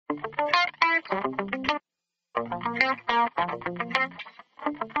My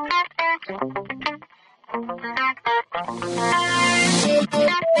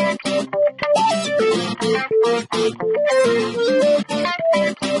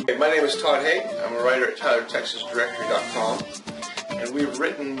name is Todd Haig. I'm a writer at TylerTexasDirectory.com, and we've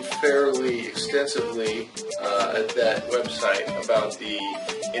written fairly extensively at that website about the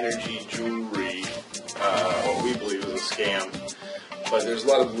energy jewelry, what we believe is a scam. But there's a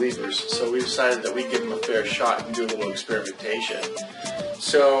lot of believers, so we decided that we'd give them a fair shot and do a little experimentation.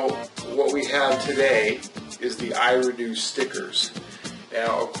 So what we have today is the IRenew stickers.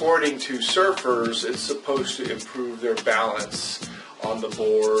 Now, according to surfers, it's supposed to improve their balance on the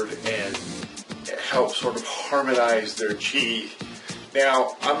board and help sort of harmonize their chi.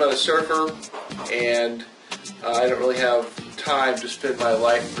 Now, I'm not a surfer, and I don't really have time to spend my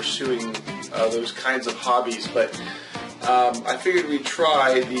life pursuing those kinds of hobbies, but I figured we'd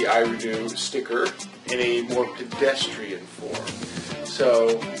try the IRenew sticker in a more pedestrian form.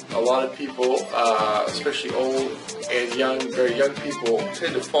 So a lot of people, especially old and young, very young people,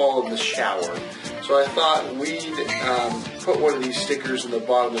 tend to fall in the shower. So I thought we'd put one of these stickers in the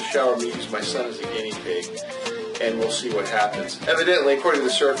bottom of the shower and use my son as a guinea pig, and we'll see what happens. Evidently, according to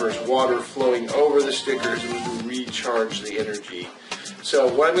the surfers, water flowing over the stickers will recharge the energy. So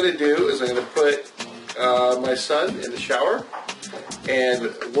what I'm going to do is I'm going to put my son in the shower, and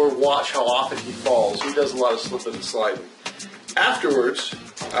we'll watch how often he falls. He does a lot of slipping and sliding. Afterwards,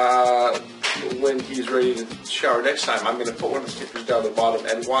 when he's ready to shower next time, I'm going to put one of the stickers down the bottom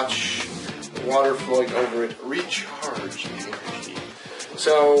and watch the water flowing over it recharge the energy.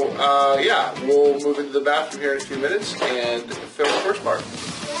 So, yeah, we'll move into the bathroom here in a few minutes and film the first part.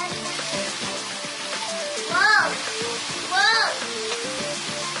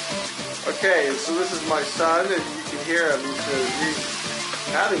 Okay, so this is my son, and you can hear him. He's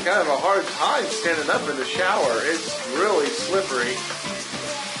having kind of a hard time standing up in the shower. It's really slippery.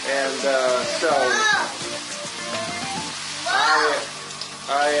 And so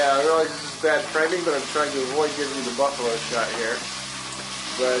I realize this is bad framing, but I'm trying to avoid giving you the buffalo shot here.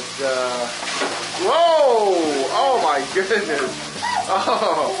 But, whoa! Oh my goodness!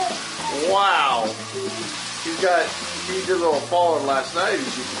 Oh, wow! He did a little falling last night,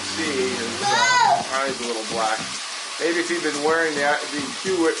 as you can see. His eyes a little black. Maybe if he'd been wearing the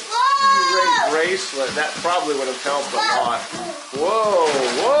Q-Ray bracelet, that probably would have helped a lot. Whoa,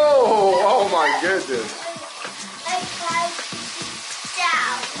 whoa, oh my goodness.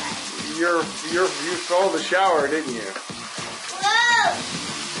 You fell in the shower, didn't you?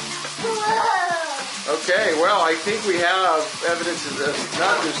 Okay, well, I think we have evidence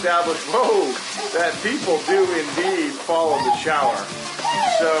not to establish, that people do indeed fall in the shower.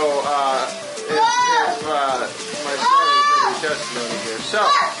 So, if my son is giving testimony here. So,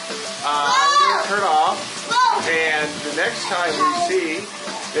 I'm going to turn off, and the next time we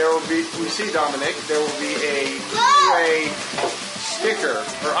see Dominic, there will be a Q-Ray sticker,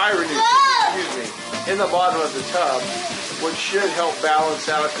 or IRenew sticker, excuse me, in the bottom of the tub, which should help balance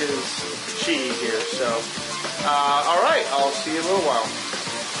out his chi here. So, alright, I'll see you in a little while.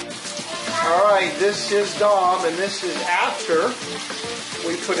 Alright, this is Dom, and this is after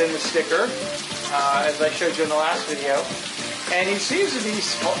we put in the sticker, as I showed you in the last video. And he seems to be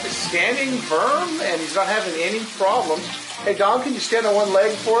standing firm, and he's not having any problems. Hey, Dom, can you stand on one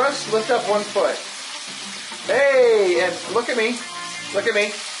leg for us? Lift up one foot. Hey, and look at me. Look at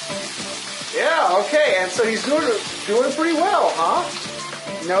me. Yeah, okay, and so he's doing pretty well, huh?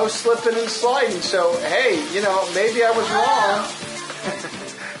 No slipping and sliding. So, hey, you know, maybe I was wrong.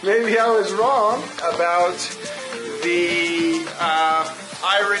 Maybe I was wrong about the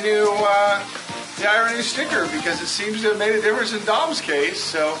IRenew sticker, because it seems to have made a difference in Dom's case.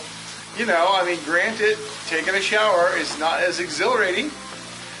 So, you know, I mean, granted, taking a shower is not as exhilarating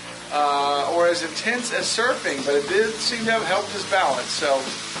or as intense as surfing, but it did seem to have helped his balance. So,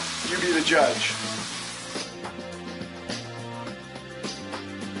 you be the judge.